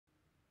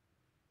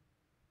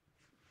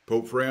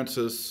Pope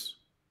Francis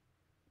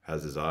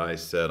has his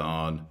eyes set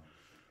on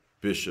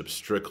Bishop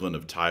Strickland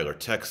of Tyler,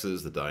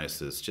 Texas, the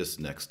diocese just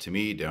next to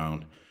me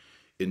down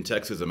in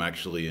Texas. I'm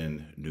actually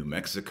in New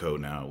Mexico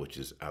now, which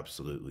is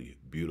absolutely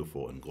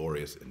beautiful and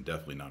glorious and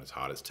definitely not as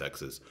hot as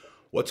Texas.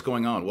 What's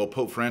going on? Well,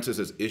 Pope Francis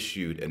has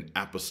issued an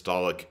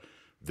apostolic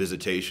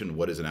visitation.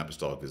 What is an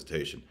apostolic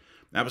visitation?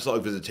 An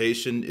apostolic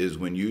visitation is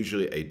when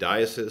usually a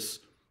diocese,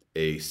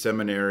 a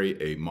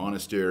seminary, a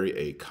monastery,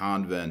 a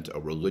convent, a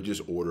religious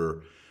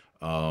order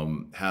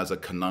has a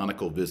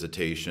canonical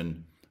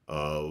visitation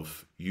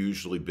of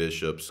usually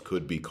bishops,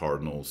 could be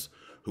cardinals,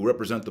 who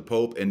represent the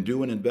Pope and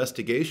do an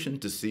investigation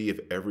to see if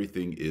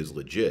everything is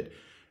legit.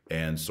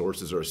 And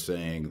sources are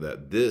saying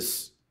that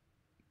this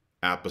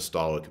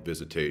apostolic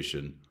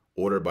visitation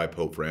ordered by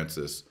Pope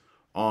Francis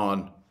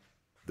on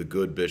the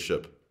good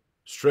Bishop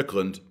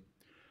Strickland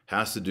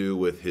has to do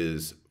with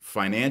his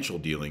financial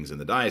dealings in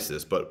the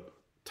diocese. But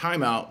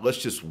time out, let's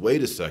just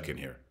wait a second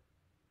here.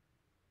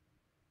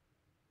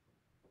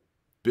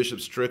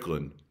 Bishop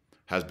Strickland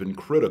has been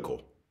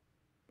critical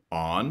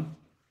on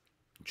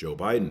Joe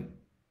Biden,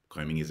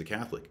 claiming he's a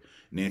Catholic,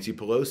 Nancy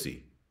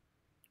Pelosi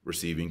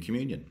receiving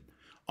communion,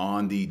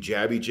 on the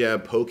jabby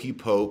jab, pokey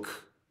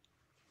poke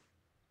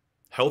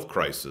health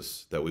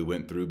crisis that we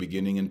went through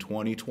beginning in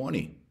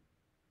 2020.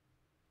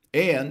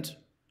 And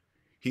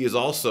he is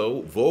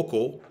also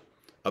vocal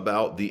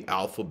about the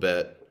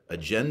alphabet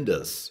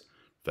agendas.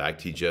 In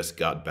fact, he just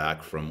got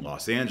back from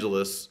Los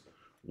Angeles,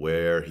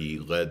 where he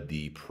led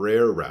the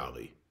prayer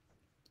rally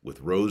with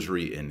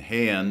Rosary in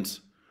hand,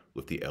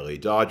 with the LA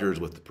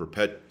Dodgers, with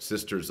the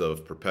Sisters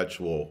of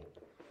Perpetual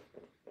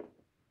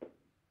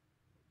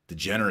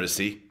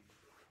Degeneracy.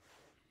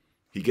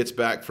 He gets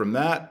back from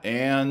that,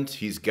 and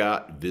he's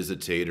got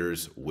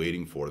visitators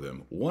waiting for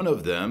them. One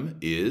of them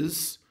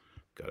is,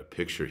 got a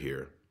picture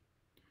here.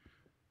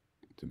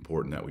 It's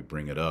important that we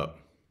bring it up.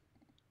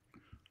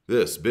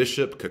 This,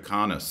 Bishop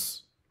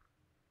Kakanis,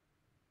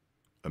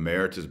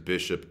 Emeritus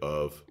Bishop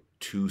of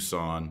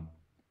Tucson,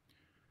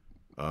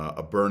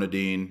 a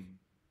Bernardine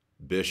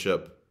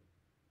bishop.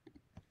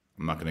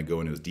 I'm not going to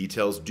go into his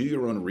details. Do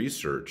your own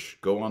research.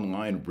 Go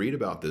online, read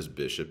about this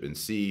bishop, and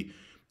see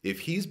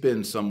if he's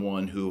been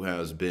someone who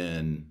has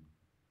been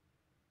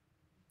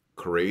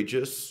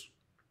courageous,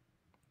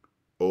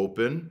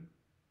 open,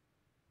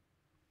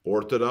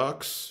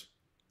 orthodox,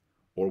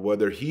 or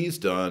whether he's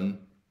done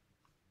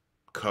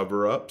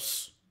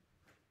cover-ups,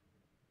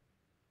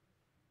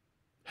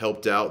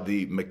 helped out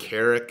the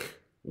McCarrick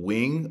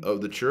wing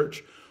of the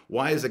church.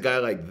 Why is a guy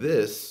like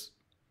this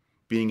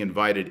being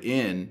invited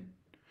in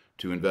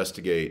to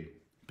investigate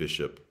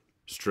Bishop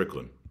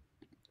Strickland?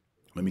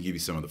 Let me give you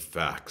some of the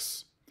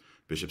facts.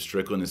 Bishop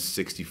Strickland is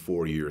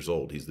 64 years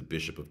old. He's the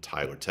Bishop of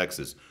Tyler,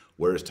 Texas.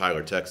 Where is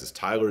Tyler, Texas?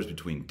 Tyler is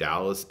between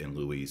Dallas and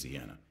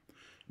Louisiana.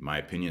 In my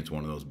opinion, it's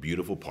one of those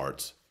beautiful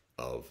parts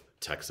of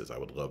Texas. I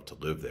would love to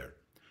live there.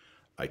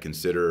 I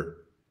consider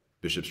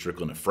Bishop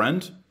Strickland a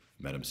friend.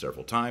 Met him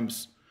several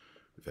times.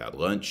 We've had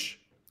lunch.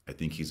 I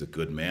think he's a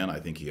good man. I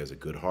think he has a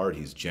good heart.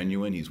 He's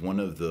genuine. He's one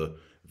of the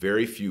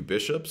very few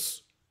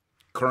bishops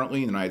currently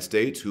in the United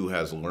States who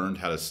has learned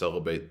how to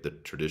celebrate the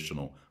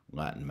traditional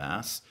Latin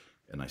Mass,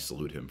 and I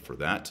salute him for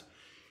that.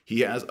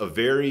 He has a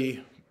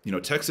very,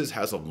 Texas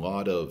has a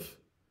lot of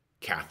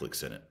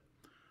Catholics in it.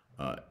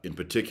 In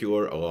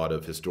particular, a lot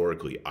of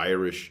historically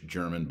Irish,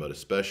 German, but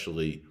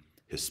especially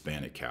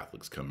Hispanic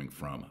Catholics coming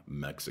from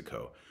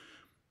Mexico.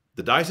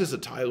 The Diocese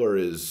of Tyler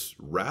is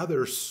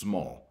rather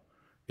small.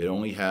 It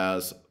only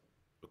has,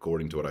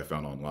 according to what I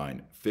found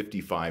online,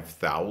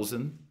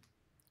 55,000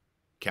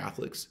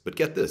 Catholics. But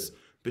get this,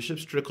 Bishop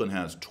Strickland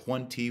has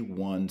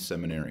 21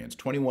 seminarians,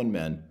 21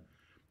 men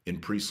in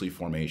priestly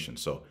formation.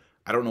 So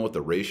I don't know what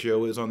the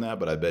ratio is on that,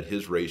 but I bet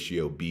his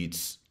ratio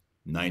beats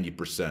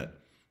 90%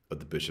 of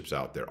the bishops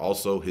out there.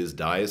 Also, his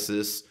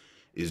diocese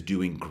is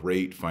doing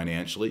great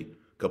financially.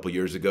 A couple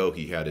years ago,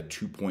 he had a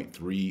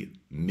 $2.3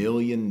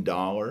 million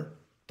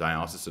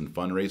diocesan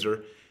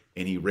fundraiser,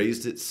 and he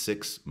raised it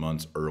 6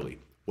 months early.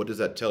 What does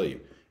that tell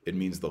you? It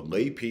means the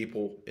lay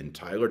people in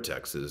Tyler,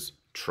 Texas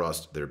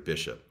trust their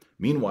bishop.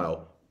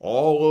 Meanwhile,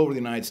 all over the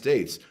United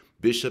States,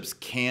 bishops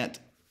can't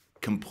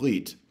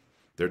complete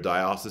their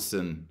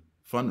diocesan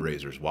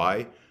fundraisers.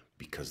 Why?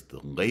 Because the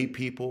lay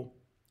people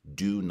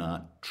do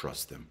not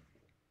trust them.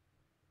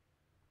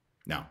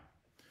 Now,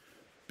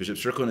 Bishop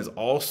Strickland is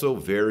also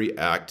very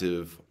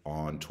active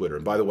on Twitter.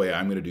 And by the way,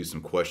 I'm going to do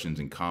some questions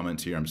and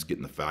comments here. I'm just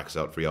getting the facts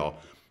out for y'all.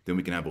 Then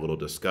we can have a little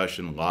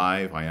discussion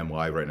live. I am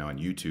live right now on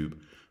YouTube,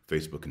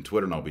 Facebook, and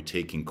Twitter, and I'll be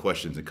taking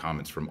questions and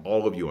comments from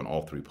all of you on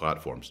all three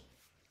platforms.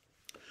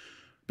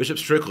 Bishop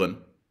Strickland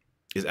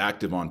is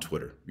active on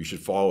Twitter. You should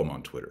follow him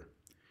on Twitter.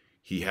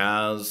 He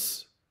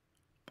has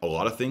a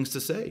lot of things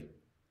to say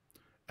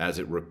as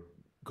it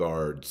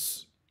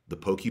regards the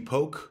pokey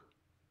poke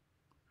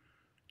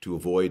to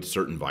avoid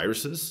certain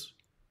viruses.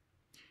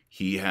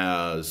 He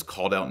has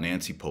called out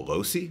Nancy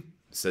Pelosi,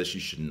 says she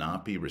should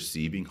not be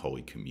receiving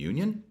Holy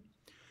Communion.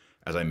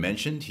 As I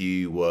mentioned,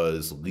 he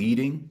was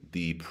leading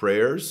the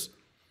prayers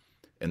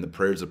and the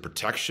prayers of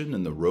protection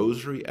and the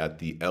Rosary at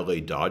the LA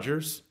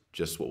Dodgers.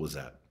 Just what was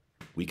that?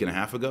 Week and a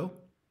half ago?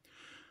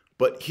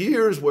 But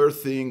here's where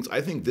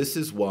I think this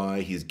is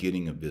why he's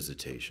getting a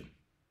visitation.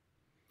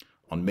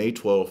 On May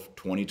 12,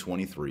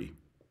 2023,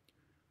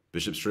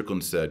 Bishop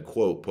Strickland said,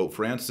 quote, Pope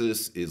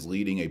Francis is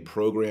leading a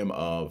program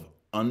of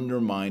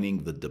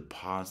undermining the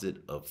deposit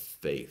of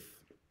faith.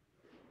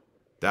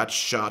 That's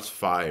shots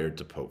fired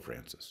to Pope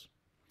Francis.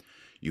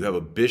 You have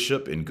a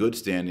bishop in good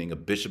standing, a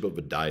bishop of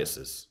a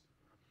diocese,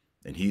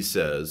 and he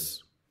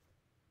says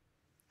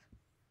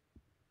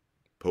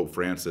Pope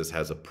Francis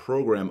has a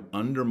program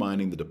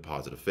undermining the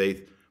deposit of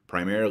faith.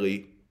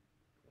 Primarily,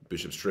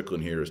 Bishop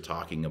Strickland here is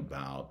talking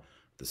about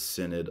the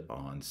Synod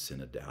on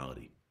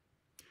Synodality.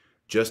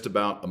 Just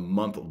about a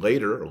month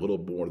later, a little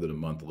more than a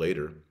month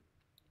later,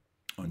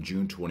 on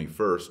June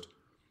 21st,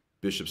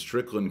 Bishop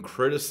Strickland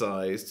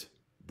criticized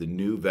the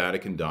new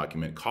Vatican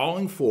document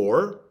calling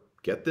for,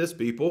 get this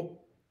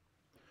people,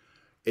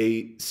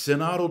 a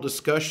synodal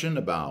discussion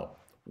about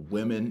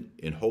women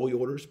in holy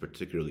orders,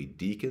 particularly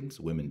deacons,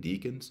 women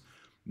deacons,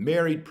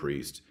 married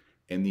priests,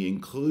 and the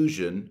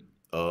inclusion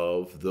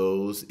of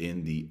those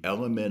in the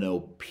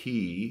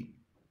LMNOP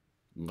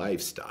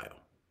lifestyle.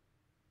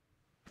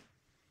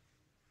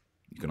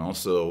 You can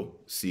also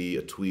see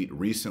a tweet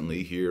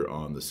recently here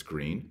on the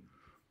screen.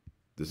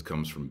 This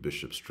comes from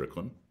Bishop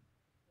Strickland.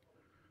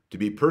 To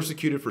be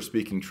persecuted for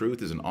speaking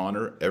truth is an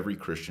honor every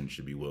Christian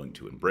should be willing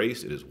to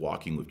embrace. It is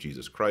walking with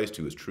Jesus Christ,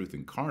 who is truth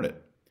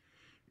incarnate.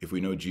 If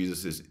we know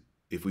Jesus,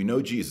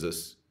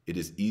 it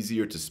is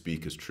easier to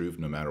speak as truth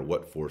no matter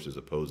what forces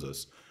oppose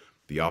us.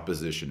 The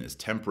opposition is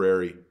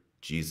temporary.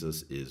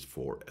 Jesus is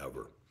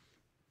forever.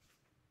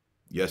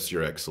 Yes,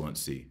 Your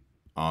Excellency.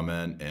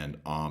 Amen and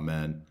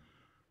amen.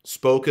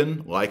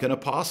 Spoken like an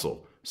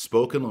apostle,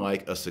 spoken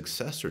like a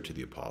successor to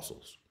the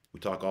apostles.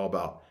 We talk all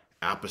about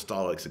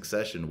apostolic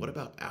succession. What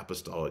about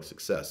apostolic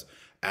success?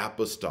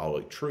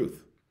 Apostolic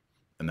truth.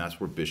 And that's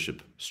where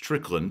Bishop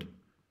Strickland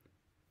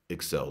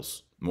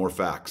excels. More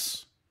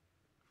facts.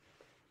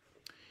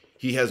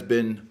 He has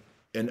been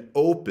an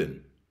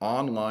open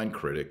online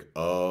critic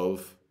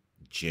of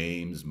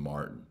James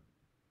Martin,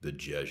 the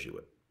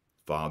Jesuit,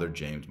 Father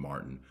James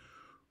Martin,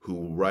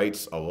 who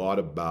writes a lot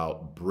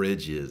about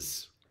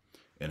bridges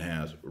and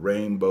has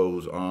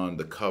rainbows on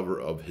the cover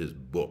of his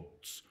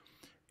books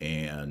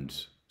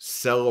and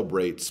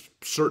celebrates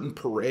certain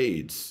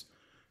parades,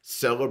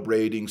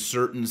 celebrating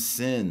certain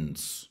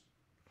sins.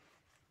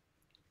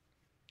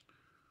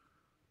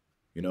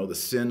 You know, the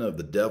sin of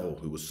the devil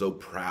who was so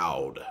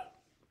proud.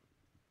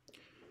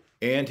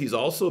 And he's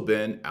also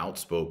been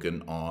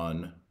outspoken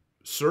on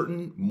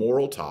certain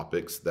moral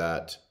topics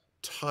that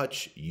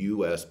touch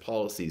U.S.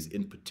 policies,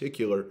 in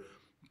particular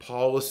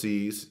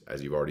policies,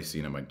 as you've already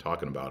seen him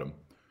talking about him,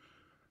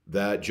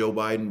 that Joe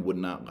Biden would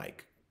not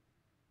like,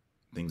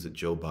 things that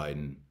Joe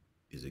Biden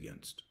is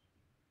against.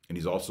 And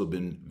he's also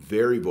been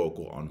very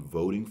vocal on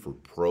voting for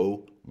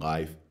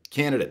pro-life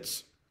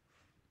candidates.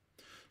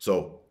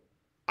 So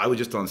I was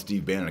just on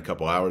Steve Bannon a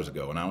couple hours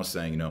ago, and I was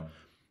saying, you know,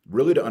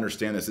 really to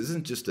understand this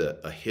isn't just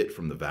a hit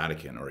from the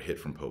Vatican or a hit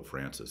from Pope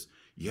Francis.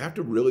 You have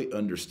to really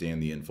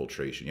understand the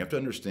infiltration. You have to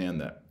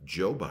understand that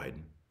Joe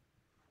Biden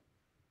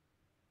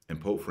and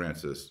Pope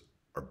Francis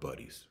are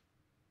buddies.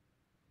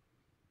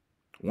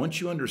 Once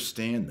you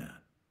understand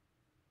that,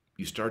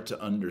 you start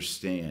to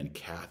understand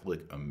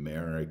Catholic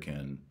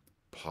American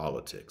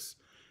politics,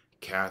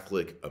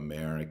 Catholic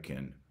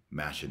American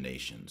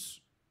machinations.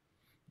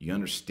 You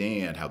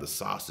understand how the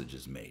sausage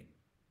is made.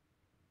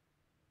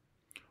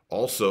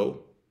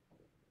 Also,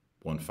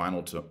 one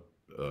final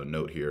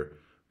note here,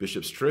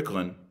 Bishop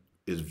Strickland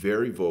is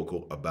very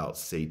vocal about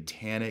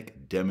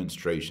satanic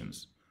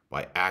demonstrations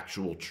by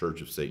actual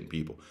Church of Satan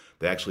people.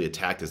 They actually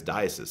attacked his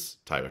diocese,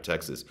 Tyler,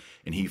 Texas,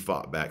 and he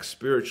fought back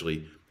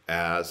spiritually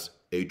as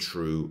a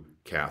true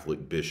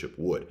Catholic bishop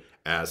would,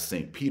 as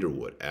St. Peter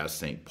would, as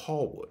St.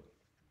 Paul would.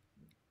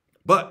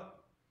 But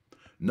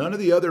none of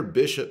the other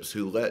bishops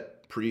who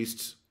let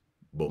priests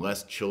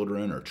molest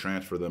children or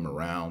transfer them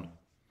around,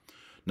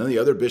 none of the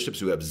other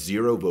bishops who have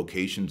zero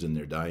vocations in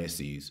their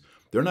diocese,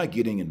 they're not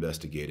getting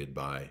investigated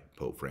by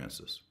Pope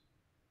Francis.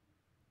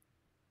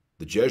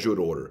 The Jesuit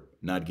order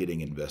not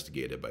getting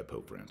investigated by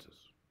Pope Francis.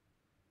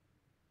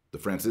 The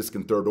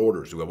Franciscan Third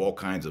Orders, who have all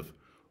kinds of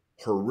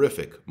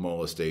horrific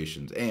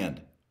molestations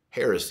and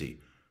heresy,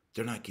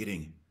 they're not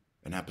getting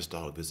an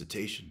apostolic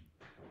visitation.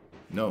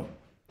 No,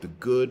 the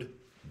good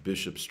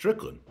Bishop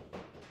Strickland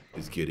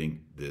is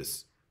getting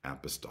this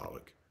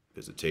apostolic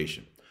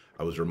visitation.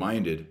 I was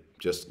reminded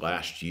just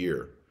last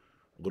year,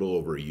 a little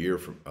over a year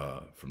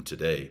from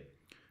today,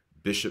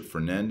 Bishop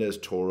Fernandez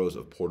Toros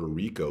of Puerto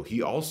Rico,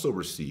 he also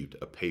received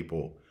a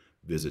papal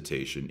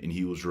visitation, and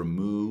he was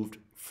removed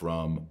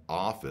from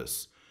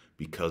office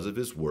because of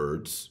his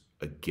words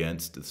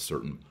against a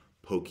certain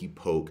pokey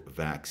poke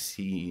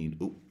vaccine.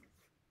 Ooh.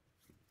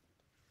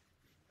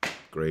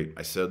 Great,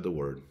 I said the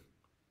word.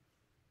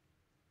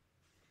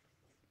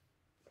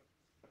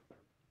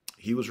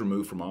 He was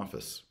removed from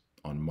office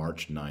on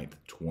March 9th,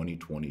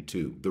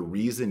 2022. The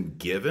reason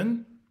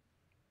given?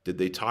 Did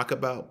they talk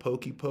about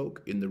pokey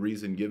poke in the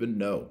reason given?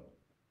 No.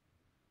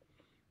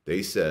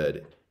 They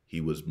said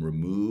he was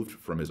removed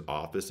from his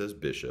office as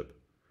bishop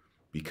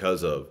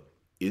because of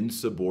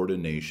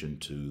insubordination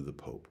to the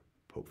Pope,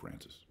 Pope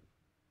Francis.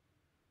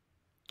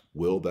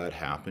 Will that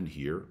happen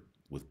here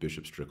with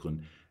Bishop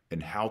Strickland?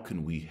 And how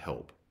can we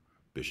help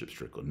Bishop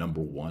Strickland?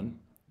 Number one,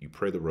 you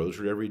pray the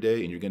Rosary every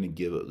day, and you're going to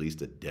give at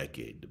least a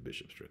decade to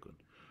Bishop Strickland.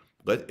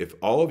 If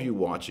all of you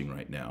watching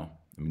right now,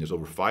 I mean, there's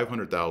over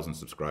 500,000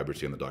 subscribers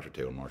here on the Dr.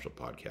 Taylor Marshall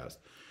podcast.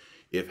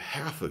 If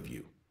half of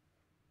you,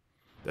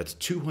 that's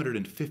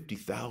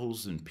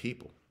 250,000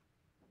 people,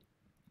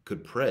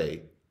 could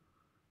pray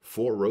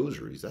 4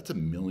 rosaries, that's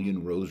 1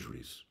 million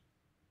rosaries.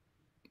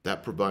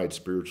 That provides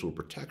spiritual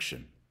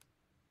protection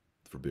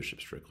for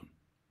Bishop Strickland.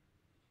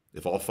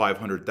 If all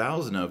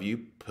 500,000 of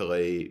you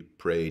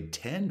prayed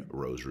 10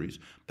 rosaries,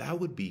 that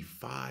would be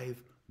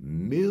 5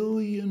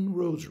 million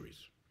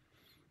rosaries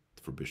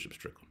for Bishop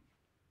Strickland.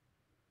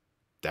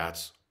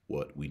 That's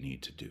what we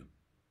need to do.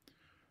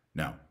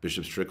 Now,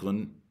 Bishop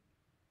Strickland,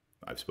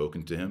 I've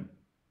spoken to him.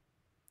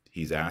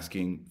 He's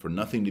asking for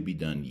nothing to be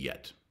done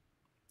yet.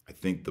 I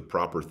think the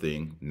proper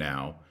thing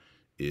now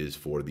is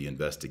for the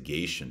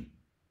investigation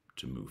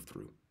to move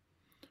through.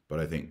 But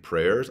I think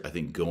prayers, I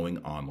think going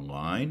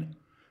online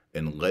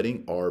and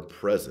letting our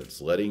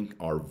presence, letting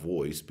our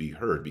voice be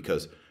heard,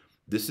 because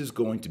this is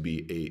going to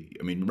be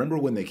remember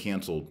when they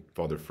canceled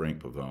Father Frank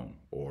Pavone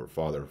or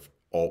Father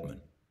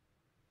Altman?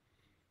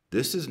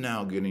 This is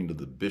now getting to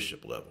the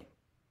bishop level.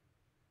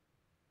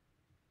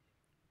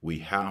 We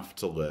have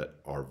to let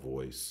our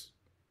voice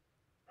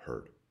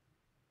heard.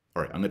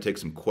 All right, I'm going to take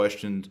some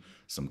questions,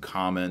 some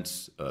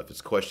comments. If it's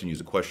a question, use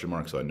a question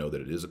mark so I know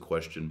that it is a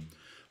question.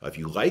 If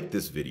you like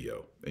this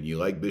video and you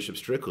like Bishop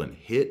Strickland,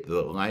 hit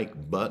the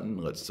like button.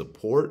 Let's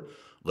support.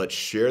 Let's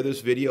share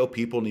this video.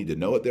 People need to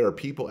know it. There are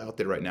people out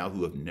there right now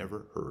who have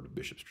never heard of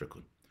Bishop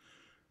Strickland.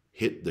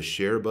 Hit the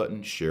share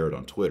button, share it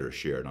on Twitter,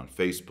 share it on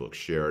Facebook,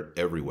 share it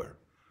everywhere.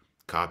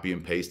 Copy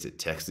and paste it,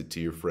 text it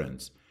to your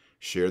friends.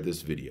 Share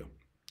this video.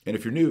 And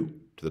if you're new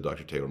to the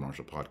Dr. Taylor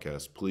Marshall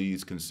podcast,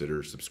 please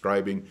consider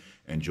subscribing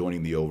and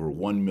joining the over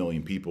 1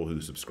 million people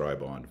who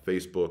subscribe on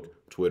Facebook,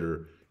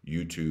 Twitter,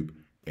 YouTube,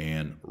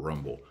 and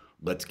Rumble.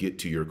 Let's get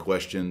to your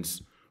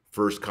questions.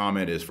 First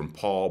comment is from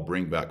Paul.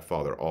 Bring back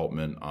Father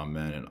Altman.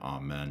 Amen and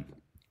amen.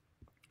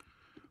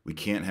 We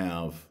can't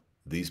have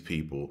these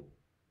people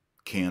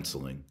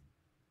canceling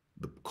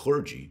the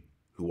clergy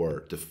who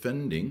are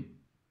defending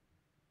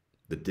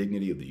the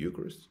dignity of the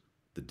Eucharist,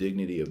 the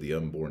dignity of the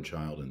unborn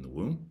child in the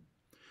womb,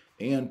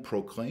 and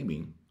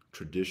proclaiming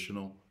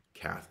traditional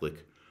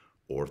Catholic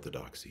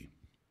orthodoxy.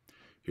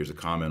 Here's a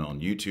comment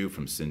on YouTube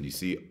from Cindy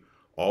C.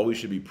 Always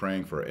should be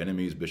praying for our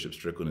enemies. Bishop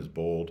Strickland is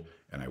bold,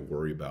 and I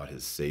worry about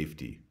his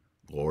safety.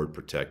 Lord,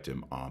 protect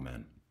him.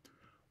 Amen.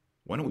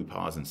 Why don't we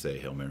pause and say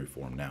Hail Mary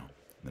for him now?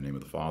 In the name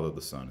of the Father,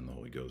 the Son, and the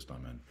Holy Ghost.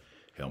 Amen.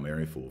 Hail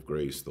Mary, full of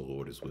grace, the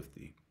Lord is with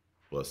thee.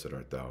 Blessed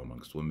art thou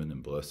amongst women,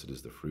 and blessed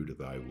is the fruit of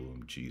thy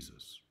womb,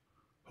 Jesus.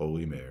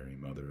 Holy Mary,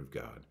 Mother of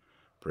God,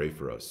 pray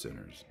for us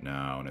sinners,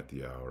 now and at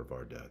the hour of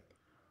our death.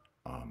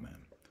 Amen.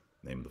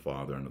 In the name of the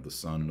Father, and of the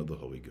Son, and of the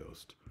Holy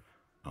Ghost.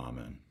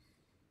 Amen.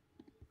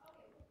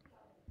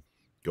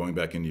 Going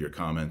back into your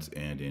comments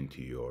and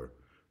into your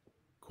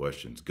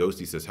questions.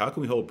 Ghosty says, how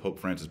can we hold Pope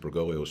Francis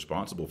Bergoglio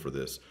responsible for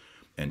this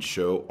and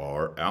show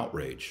our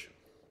outrage?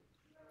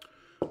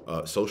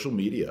 Social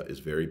media is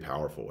very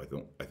powerful.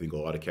 I think a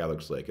lot of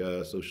Catholics are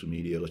like, social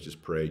media, let's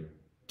just pray.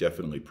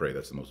 Definitely pray.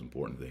 That's the most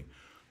important thing.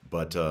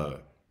 But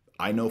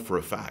I know for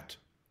a fact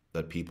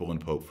that people in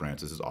Pope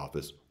Francis's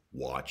office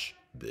watch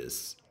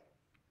this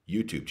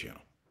YouTube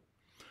channel.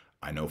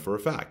 I know for a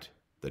fact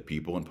that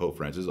people in Pope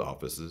Francis's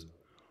offices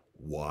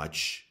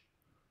watch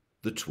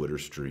the Twitter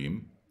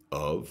stream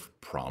of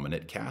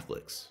prominent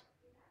Catholics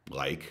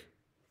like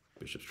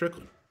Bishop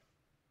Strickland.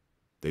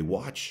 They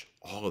watch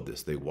all of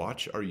this. They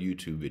watch our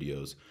YouTube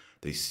videos.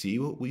 They see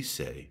what we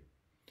say.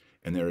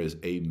 And there is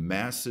a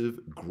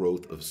massive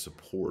growth of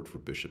support for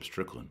Bishop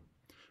Strickland.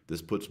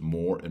 This puts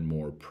more and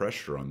more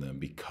pressure on them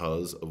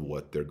because of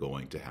what they're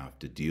going to have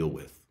to deal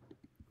with.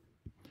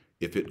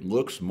 If it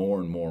looks more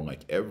and more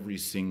like every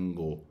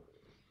single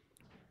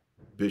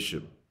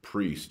bishop,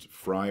 priest,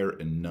 friar,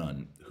 and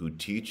nun who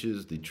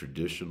teaches the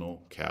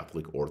traditional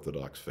Catholic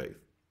Orthodox faith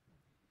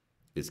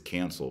is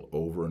canceled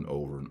over and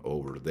over and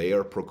over, they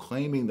are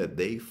proclaiming that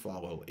they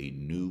follow a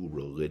new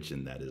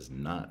religion that is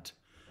not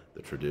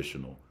the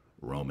traditional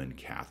Roman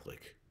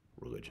Catholic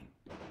religion.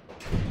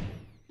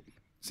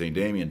 St.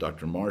 Damien,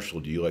 Dr. Marshall,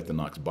 do you like the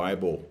Knox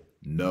Bible?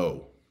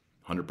 No,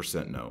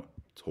 100% no.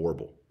 It's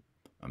horrible.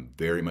 I'm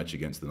very much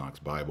against the Knox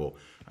Bible.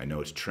 I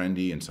know it's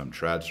trendy in some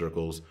trad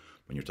circles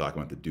when you're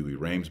talking about the Dewey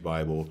Rames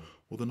Bible.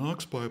 Well, the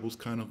Knox Bible's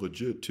kind of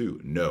legit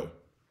too. No,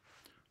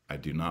 I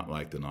do not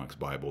like the Knox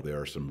Bible. There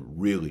are some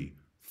really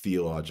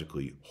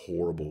theologically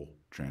horrible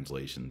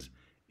translations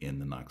in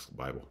the Knox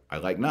Bible. I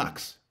like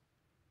Knox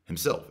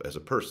himself as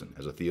a person,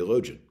 as a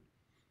theologian.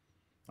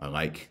 I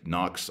like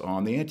Knox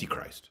on the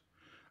Antichrist.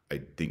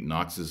 I think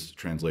Knox's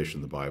translation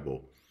of the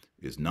Bible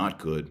is not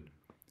good.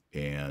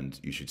 And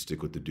you should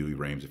stick with the Douay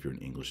Rheims if you're an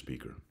English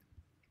speaker,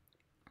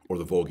 or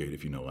the Vulgate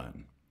if you know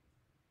Latin.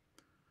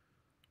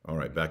 All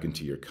right, back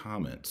into your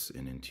comments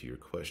and into your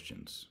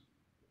questions.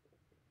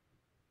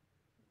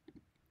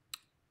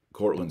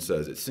 Cortland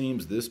says, it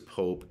seems this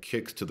Pope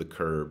kicks to the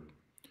curb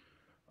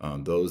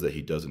those that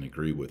he doesn't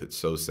agree with. It's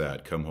so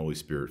sad. Come, Holy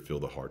Spirit, fill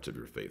the hearts of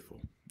your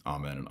faithful.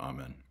 Amen and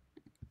amen.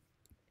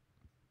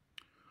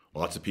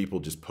 Lots of people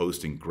just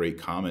posting great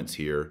comments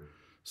here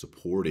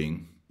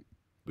supporting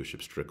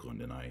Bishop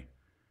Strickland, and I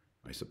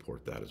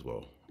support that as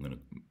well. I'm going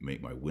to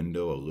make my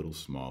window a little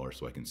smaller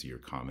so I can see your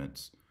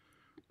comments.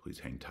 Please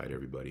hang tight,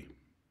 everybody.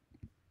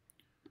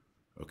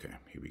 Okay,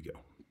 here we go.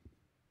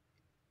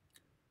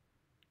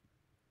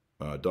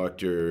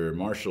 Dr.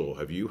 Marshall,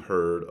 have you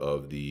heard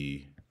of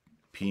the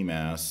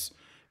PMAS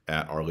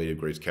at Our Lady of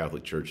Grace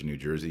Catholic Church in New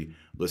Jersey?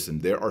 Listen,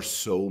 there are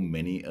so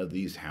many of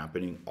these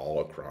happening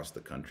all across the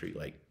country,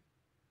 like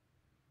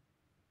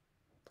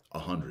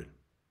 100.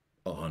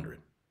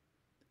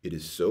 It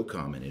is so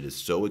common, it is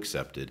so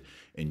accepted,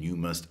 and you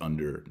must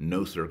under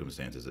no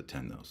circumstances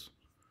attend those.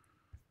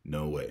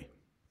 No way.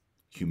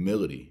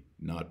 Humility,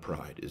 not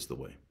pride, is the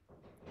way.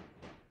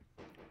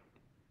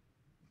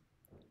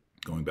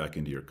 Going back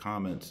into your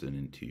comments and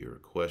into your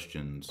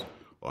questions,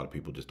 a lot of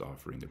people just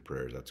offering their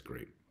prayers. That's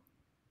great.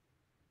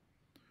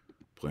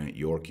 Planet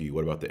Yorkie,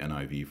 what about the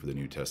NIV for the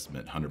New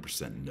Testament?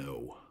 100%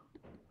 no.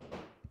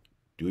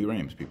 Douay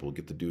Rheims, people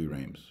get the Douay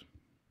Rheims.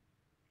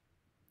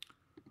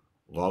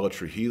 Lala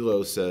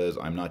Trujillo says,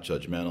 I'm not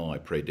judgmental. I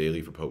pray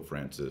daily for Pope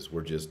Francis.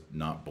 We're just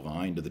not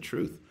blind to the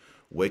truth.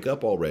 Wake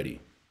up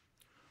already.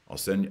 I'll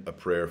send a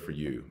prayer for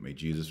you. May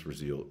Jesus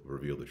reveal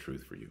the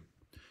truth for you.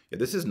 Yeah,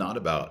 this is not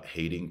about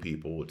hating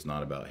people. It's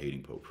not about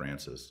hating Pope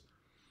Francis.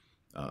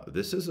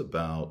 This is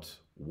about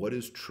what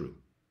is true.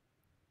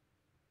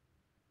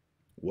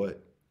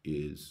 What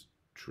is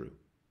true?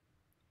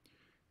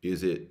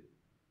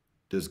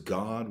 Does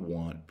God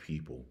want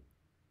people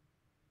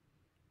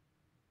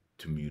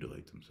to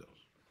mutilate themselves?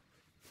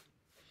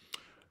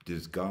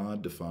 Does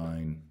God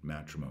define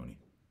matrimony?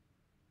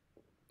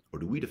 Or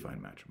do we define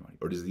matrimony?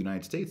 Or does the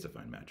United States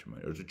define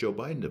matrimony? Or does Joe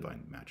Biden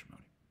define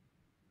matrimony?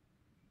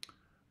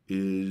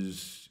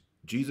 Is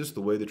Jesus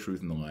the way, the truth,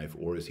 and the life?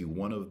 Or is he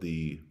one of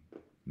the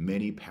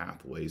many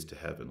pathways to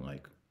heaven,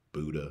 like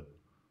Buddha,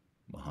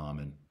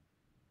 Muhammad,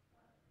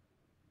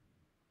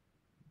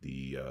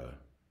 the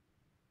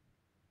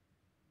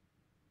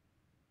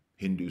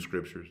Hindu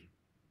scriptures?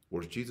 Or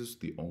is Jesus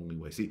the only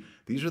way? See,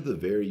 these are the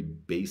very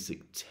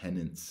basic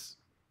tenets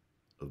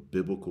of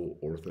biblical,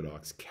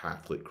 Orthodox,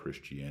 Catholic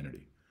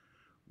Christianity.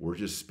 We're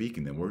just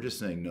speaking them. We're just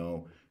saying,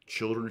 no,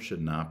 children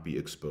should not be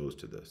exposed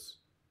to this.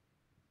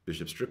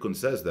 Bishop Strickland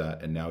says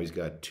that, and now he's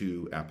got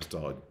 2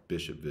 apostolic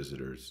bishop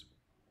visitors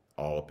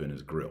all up in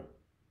his grill.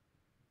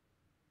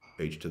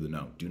 H to the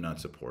no. Do not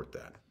support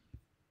that.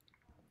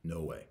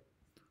 No way.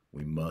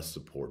 We must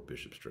support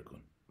Bishop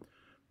Strickland.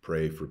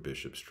 Pray for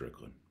Bishop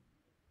Strickland.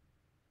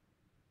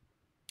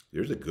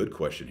 There's a good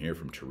question here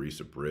from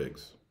Teresa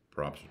Briggs.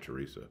 Props to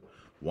Teresa.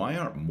 Why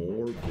aren't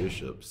more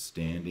bishops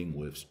standing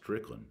with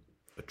Strickland,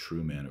 a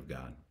true man of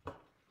God?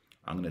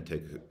 I'm going to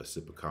take a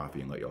sip of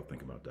coffee and let y'all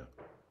think about that.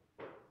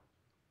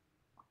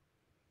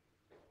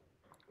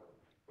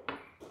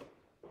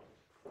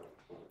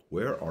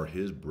 Where are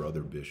his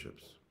brother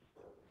bishops?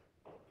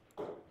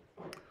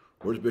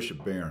 Where's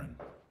Bishop Barron?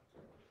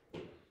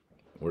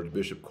 Where's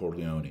Bishop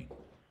Corleone?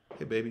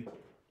 Hey, baby.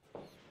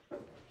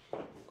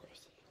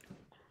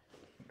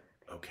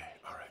 Okay,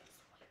 all right.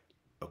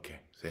 Okay,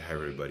 say hi,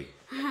 everybody.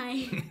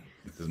 Hi.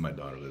 This is my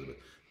daughter, Elizabeth.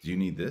 Do you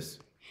need this?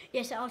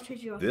 Yes, I'll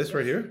trade you off. This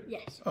right here?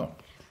 Yes. Oh.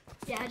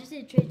 Yeah, I just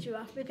need to trade you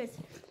off because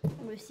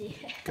we'll see.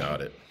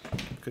 Got it.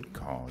 Good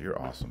call.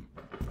 You're awesome.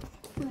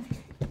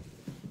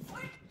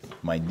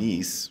 My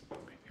niece,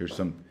 here's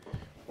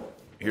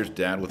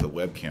Dad with a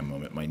webcam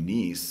moment. My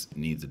niece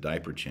needs a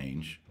diaper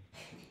change,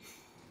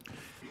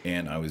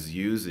 and I was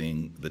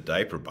using the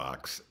diaper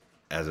box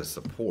as a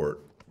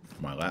support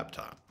for my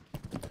laptop.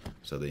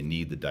 So they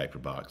need the diaper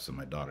box, so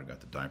my daughter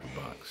got the diaper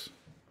box.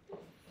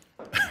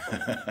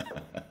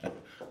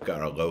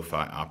 Got our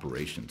lo-fi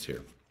operations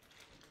here.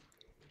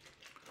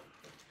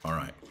 All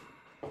right.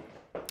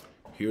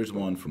 Here's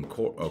one from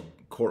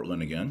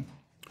Cortland again.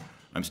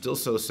 I'm still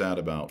so sad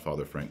about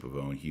Father Frank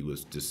Pavone. He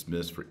was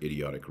dismissed for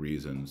idiotic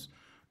reasons.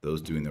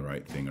 Those doing the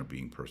right thing are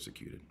being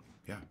persecuted.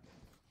 Yeah.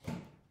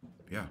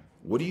 Yeah.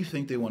 What do you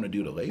think they want to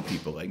do to lay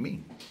people like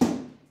me?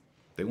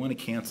 They want to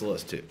cancel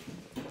us too.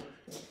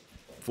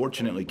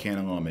 Fortunately,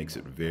 canon law makes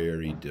it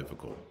very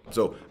difficult.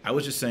 So I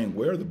was just saying,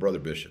 where are the brother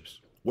bishops?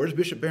 Where's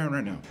Bishop Barron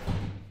right now?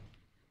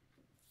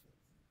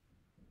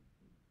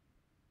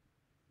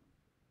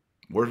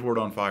 Where's Word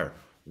on Fire?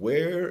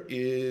 Where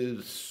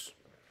is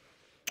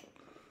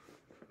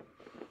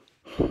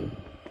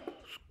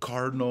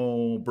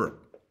Cardinal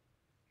Burke?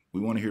 We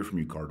want to hear from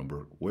you, Cardinal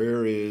Burke.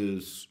 Where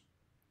is,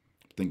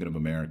 thinking of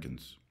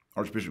Americans,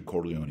 Archbishop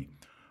Corleone,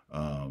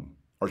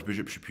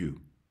 Archbishop Chaput,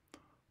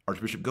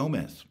 Archbishop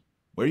Gomez?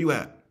 Where are you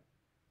at?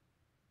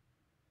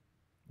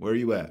 Where are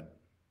you at?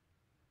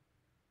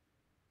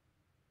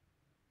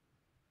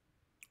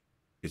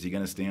 Is he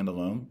going to stand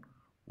alone?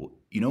 Well,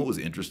 you know what was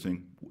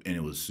interesting, and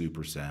it was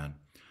super sad?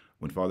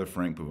 When Father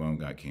Frank Pavone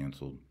got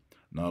canceled,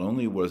 not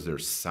only was there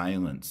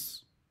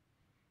silence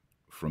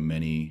from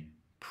many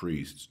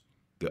priests,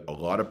 that a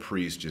lot of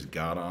priests just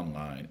got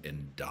online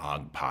and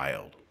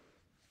dogpiled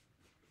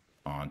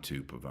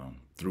onto Pavone,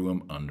 threw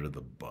him under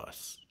the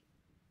bus.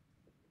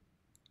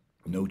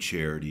 No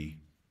charity.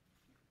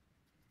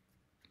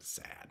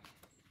 Sad.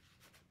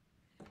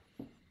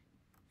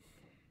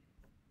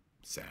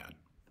 Sad.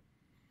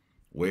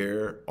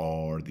 Where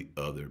are the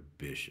other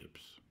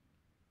bishops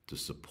to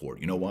support?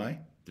 You know why?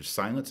 There's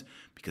silence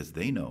because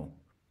they know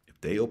if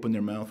they open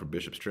their mouth for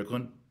Bishop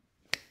Strickland,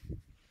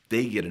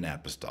 they get an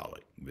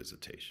apostolic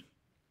visitation.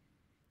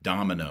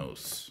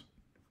 Dominoes.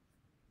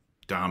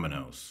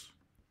 Dominoes.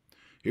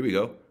 Here we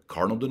go.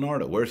 Cardinal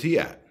DiNardo. Where's he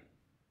at?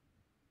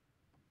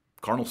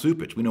 Cardinal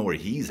Supich. We know where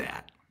he's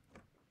at.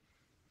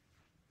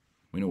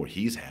 We know where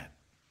he's at.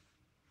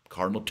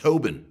 Cardinal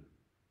Tobin.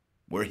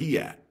 Where he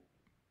at?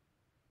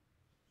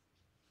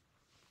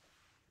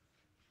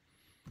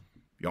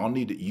 Y'all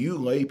need to, you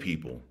lay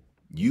people,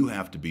 you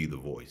have to be the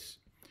voice.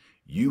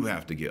 You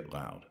have to get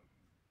loud.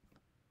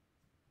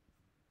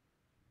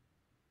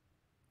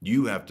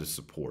 You have to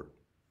support.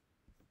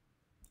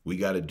 We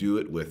got to do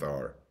it with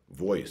our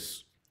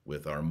voice,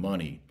 with our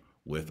money,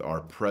 with our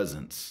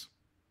presence.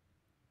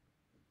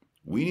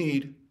 We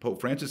need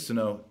Pope Francis to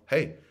know,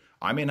 hey,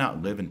 I may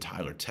not live in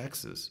Tyler,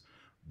 Texas,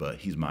 but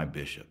he's my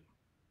bishop.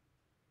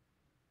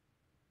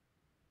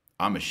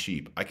 I'm a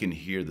sheep. I can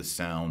hear the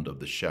sound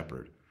of the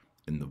shepherd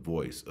in the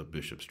voice of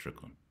Bishop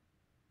Strickland.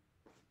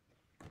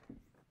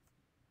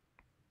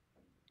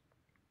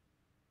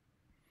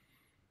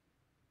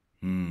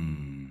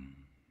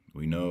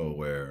 We know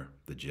where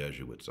the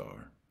Jesuits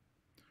are.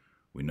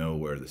 We know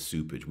where the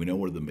Supich, we know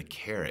where the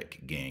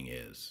McCarrick gang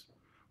is,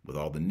 with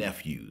all the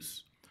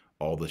nephews,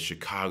 all the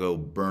Chicago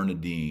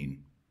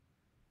Bernardine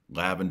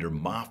Lavender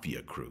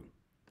Mafia crew.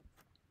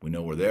 We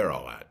know where they're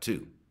all at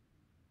too.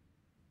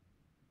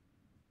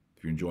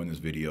 If you're enjoying this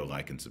video,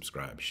 like and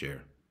subscribe,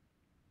 share.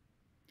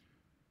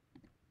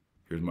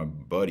 Here's my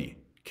buddy,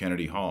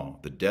 Kennedy Hall.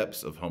 The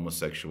depths of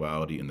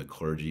homosexuality in the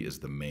clergy is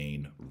the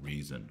main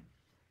reason.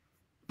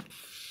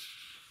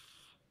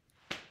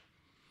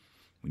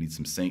 We need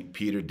some St.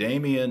 Peter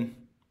Damian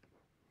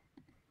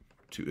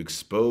to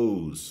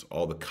expose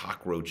all the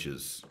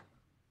cockroaches.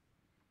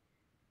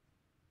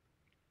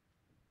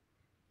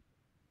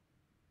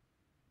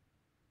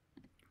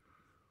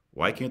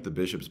 Why can't the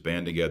bishops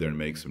band together and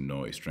make some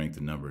noise,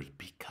 strengthen numbers?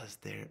 Because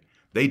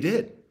they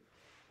did.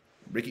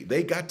 Ricky,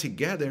 they got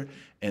together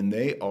and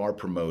they are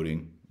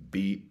promoting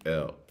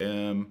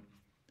BLM,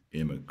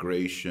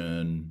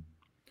 immigration,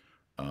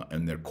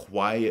 and they're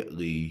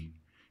quietly,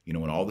 you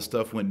know, when all the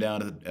stuff went down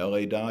to the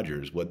LA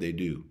Dodgers, what'd they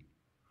do?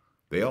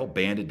 They all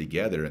banded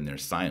together in their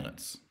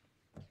silence.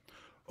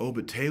 Oh,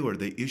 but Taylor,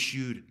 they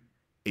issued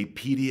a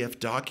PDF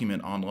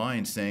document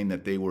online saying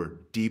that they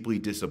were deeply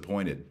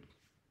disappointed.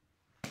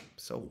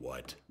 So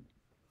what?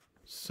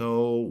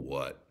 So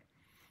what?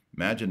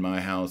 Imagine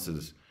my house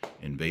is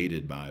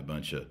invaded by a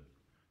bunch of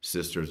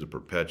sisters of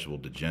perpetual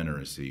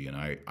degeneracy, and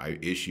I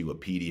issue a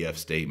PDF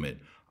statement.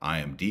 I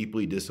am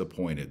deeply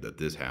disappointed that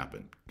this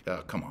happened.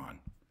 Come on.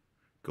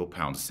 Go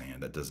pound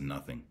sand. That does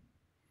nothing.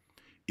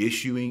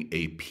 Issuing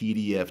a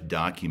PDF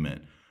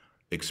document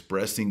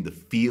expressing the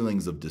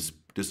feelings of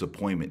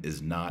disappointment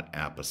is not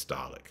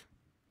apostolic.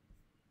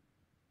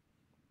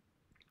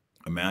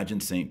 Imagine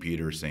St.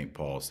 Peter or St.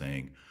 Paul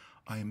saying,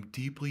 I am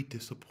deeply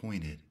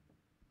disappointed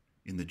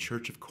in the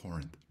Church of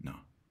Corinth. No,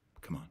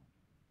 come on.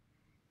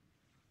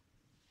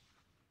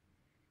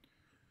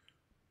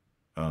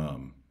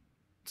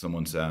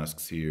 Someone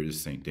asks here, this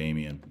is St.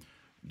 Damien,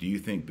 do you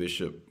think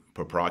Bishop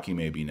Paprocki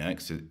may be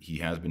next? He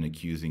has been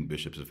accusing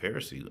bishops of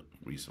heresy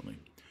recently.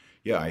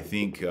 Yeah, I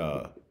think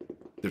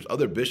there's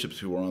other bishops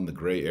who are on the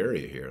gray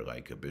area here,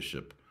 like a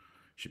Bishop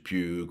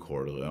Chaput,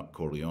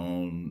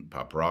 Corleone,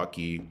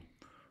 Paprocki.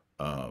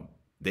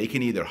 They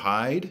can either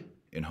hide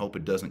and hope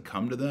it doesn't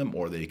come to them,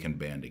 or they can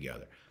band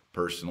together.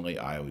 Personally,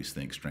 I always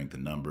think strength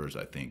in numbers.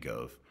 I think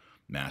of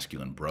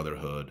masculine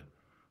brotherhood,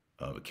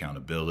 of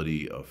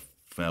accountability, of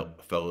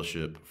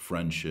fellowship,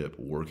 friendship,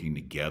 working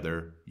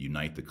together,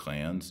 unite the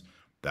clans.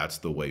 That's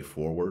the way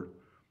forward.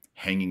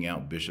 Hanging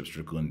out Bishop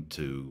Strickland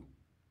to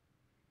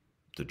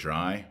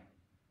dry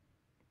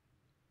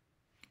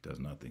does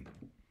nothing.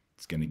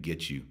 It's going to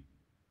get you.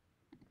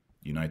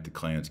 Unite the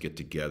clans, get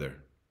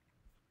together.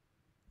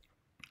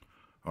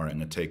 All right, I'm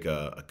going to take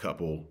a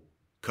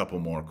couple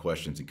more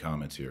questions and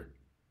comments here.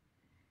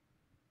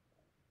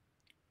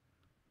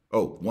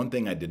 Oh, one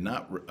thing I did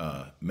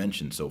not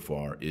mention so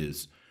far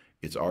is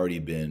it's already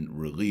been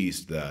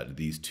released that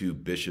these two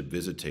bishop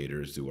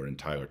visitators who are in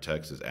Tyler,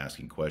 Texas,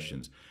 asking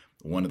questions,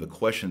 one of the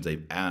questions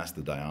they've asked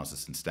the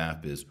diocesan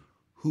staff is,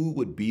 who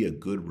would be a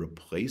good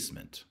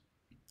replacement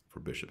for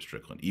Bishop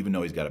Strickland, even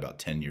though he's got about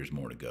 10 years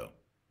more to go?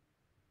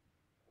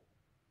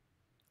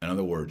 In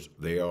other words,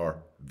 they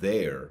are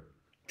there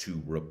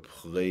to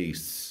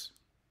replace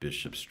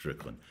Bishop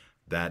Strickland.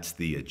 That's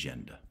the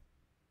agenda.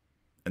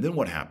 And then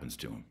what happens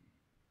to him?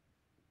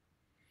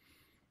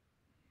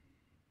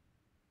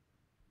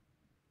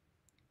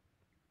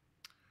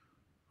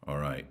 All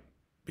right.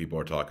 People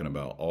are talking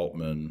about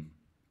Altman,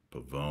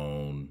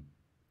 Pavone.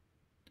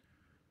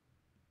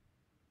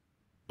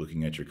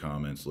 Looking at your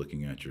comments,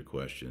 looking at your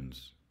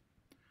questions.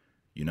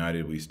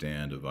 United we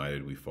stand,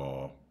 divided we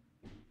fall.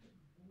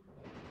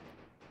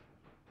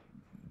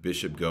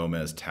 Bishop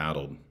Gomez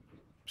tattled.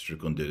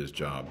 Strickland did his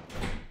job.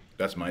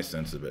 That's my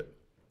sense of it.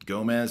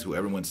 Gomez, who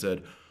everyone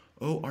said,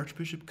 oh,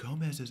 Archbishop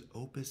Gomez is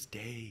Opus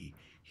Dei.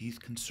 He's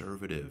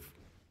conservative.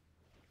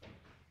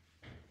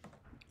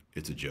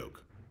 It's a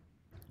joke.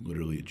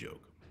 Literally a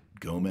joke.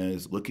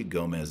 Gomez, look at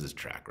Gomez's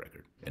track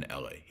record in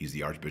LA. He's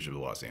the Archbishop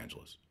of Los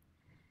Angeles.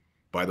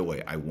 By the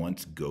way, I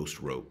once ghost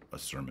wrote a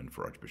sermon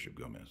for Archbishop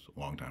Gomez a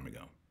long time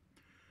ago.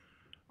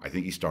 I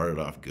think he started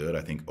off good.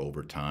 I think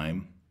over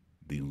time,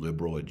 the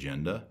liberal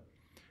agenda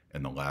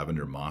and the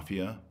Lavender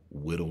Mafia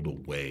whittled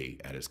away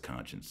at his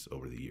conscience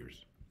over the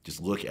years.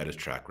 Just look at his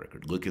track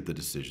record. Look at the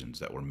decisions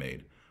that were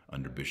made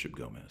under Bishop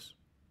Gomez.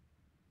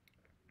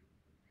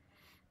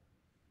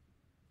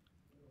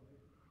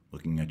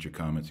 Looking at your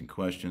comments and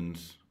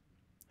questions.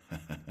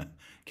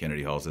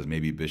 Kennedy Hall says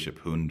maybe Bishop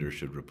Hunder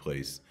should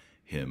replace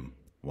him.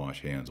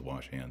 Wash hands,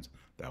 wash hands.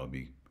 That would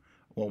be,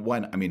 well,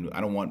 why? I mean, I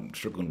don't want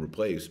Strickland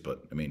replaced,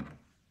 but I mean,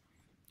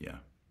 yeah.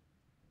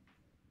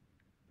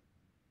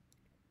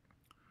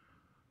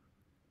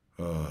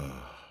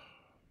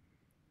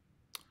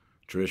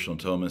 Traditional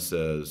Thomas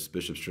says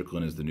Bishop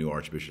Strickland is the new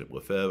Archbishop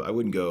Lefebvre. I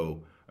wouldn't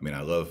go, I mean,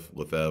 I love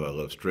Lefebvre, I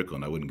love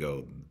Strickland. I wouldn't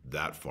go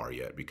that far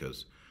yet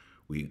because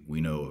we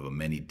know of a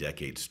many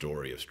decade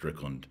story of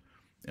Strickland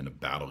and a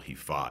battle he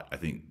fought. I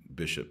think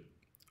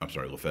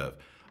Lefebvre.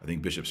 I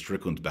think Bishop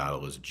Strickland's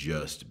battle is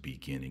just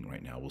beginning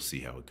right now. We'll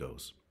see how it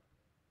goes.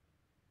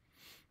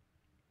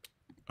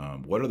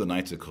 What are the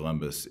Knights of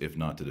Columbus if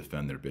not to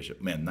defend their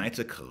bishop? Man, Knights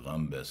of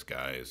Columbus,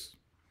 guys.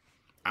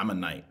 I'm a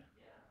knight.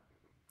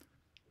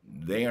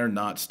 They are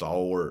not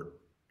stalwart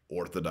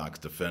Orthodox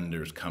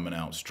defenders coming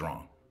out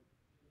strong.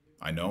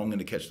 I know I'm going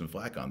to catch some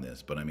flack on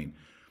this, but I mean,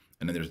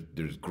 and then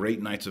there's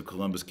great Knights of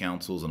Columbus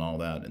councils and all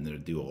that, and they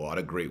do a lot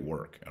of great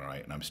work, all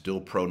right? And I'm still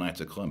pro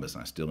Knights of Columbus,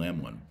 and I still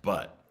am one.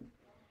 But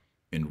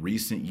in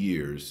recent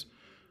years,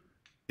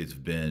 it's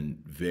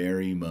been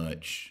very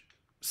much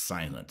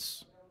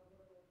silence.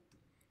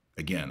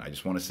 Again, I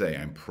just want to say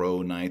I'm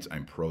pro Knights,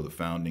 I'm pro the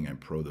founding, I'm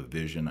pro the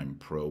vision, I'm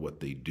pro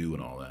what they do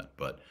and all that.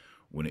 But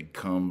when it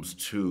comes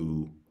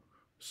to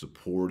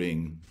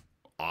supporting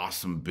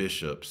awesome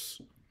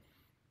bishops,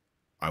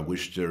 I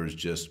wish there was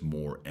just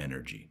more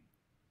energy,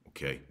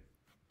 okay?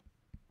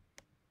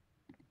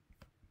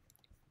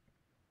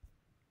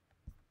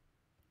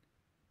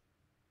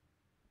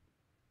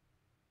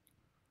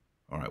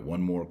 All right,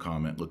 one more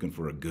comment, looking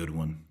for a good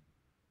one.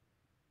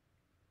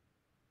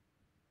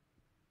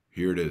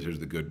 Here it is,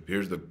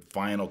 here's the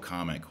final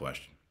comment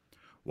question.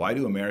 Why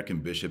do American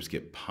bishops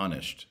get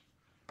punished,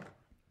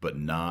 but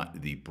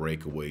not the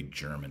breakaway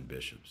German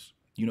bishops?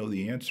 You know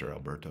the answer,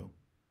 Alberto.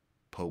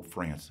 Pope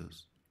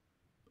Francis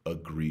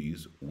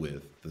agrees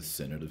with the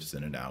Synod of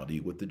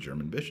Synodality with the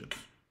German bishops.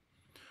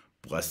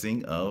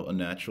 Blessing of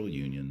unnatural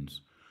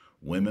unions,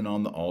 women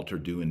on the altar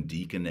doing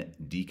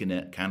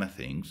deaconette kind of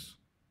things.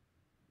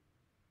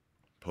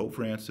 Pope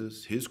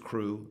Francis, his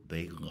crew,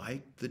 they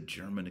like the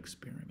German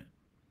experiment.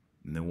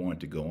 And they want it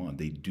to go on.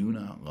 They do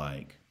not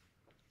like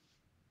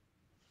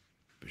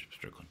Bishop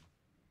Strickland.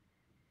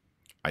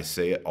 I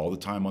say it all the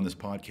time on this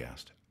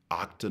podcast.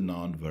 Acta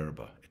non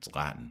verba. It's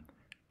Latin.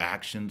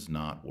 Actions,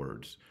 not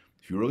words.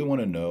 If you really want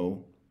to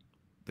know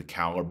the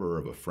caliber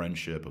of a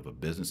friendship, of a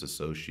business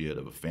associate,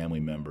 of a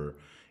family member,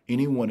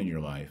 anyone in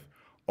your life,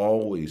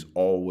 always,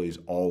 always,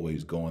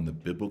 always go on the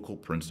biblical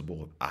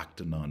principle of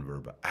acta non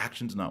verba.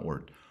 Actions, not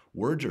words.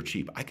 Words are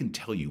cheap. I can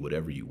tell you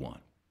whatever you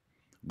want.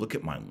 Look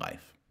at my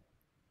life.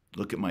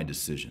 Look at my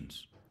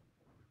decisions.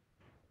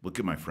 Look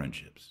at my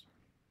friendships.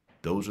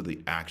 Those are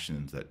the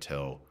actions that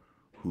tell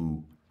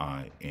who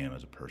I am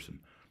as a person.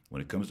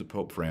 When it comes to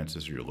Pope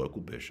Francis or your local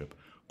bishop,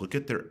 look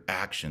at their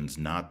actions,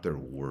 not their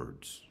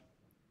words.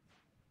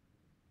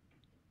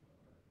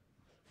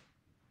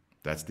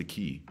 That's the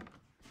key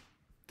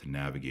to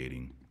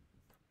navigating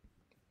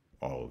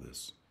all of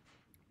this.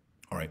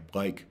 All right,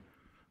 like,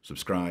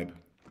 subscribe.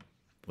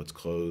 Let's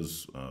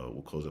close.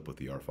 We'll close up with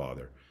the Our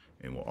Father,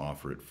 and we'll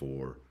offer it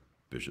for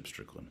Bishop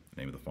Strickland. In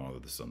the name of the Father,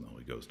 the Son, and the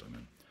Holy Ghost.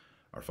 Amen.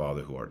 Our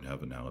Father, who art in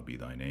heaven, hallowed be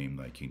thy name.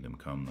 Thy kingdom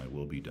come, thy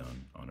will be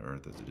done, on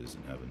earth as it is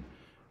in heaven.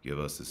 Give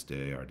us this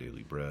day our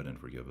daily bread, and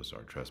forgive us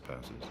our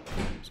trespasses,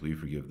 as we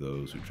forgive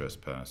those who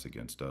trespass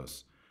against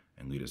us.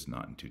 And lead us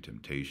not into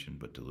temptation,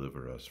 but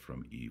deliver us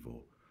from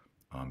evil.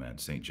 Amen.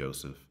 Saint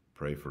Joseph,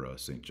 pray for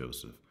us. Saint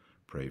Joseph,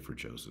 pray for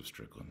Joseph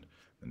Strickland.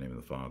 In the name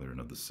of the Father, and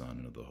of the Son,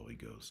 and of the Holy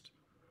Ghost.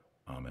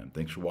 Amen.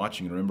 Thanks for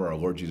watching. And remember, our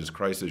Lord Jesus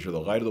Christ says you're the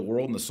light of the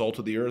world and the salt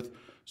of the earth.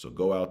 So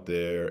go out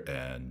there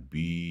and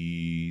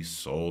be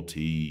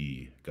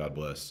salty. God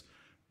bless,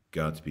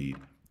 Godspeed,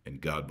 and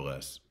God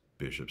bless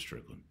Bishop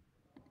Strickland.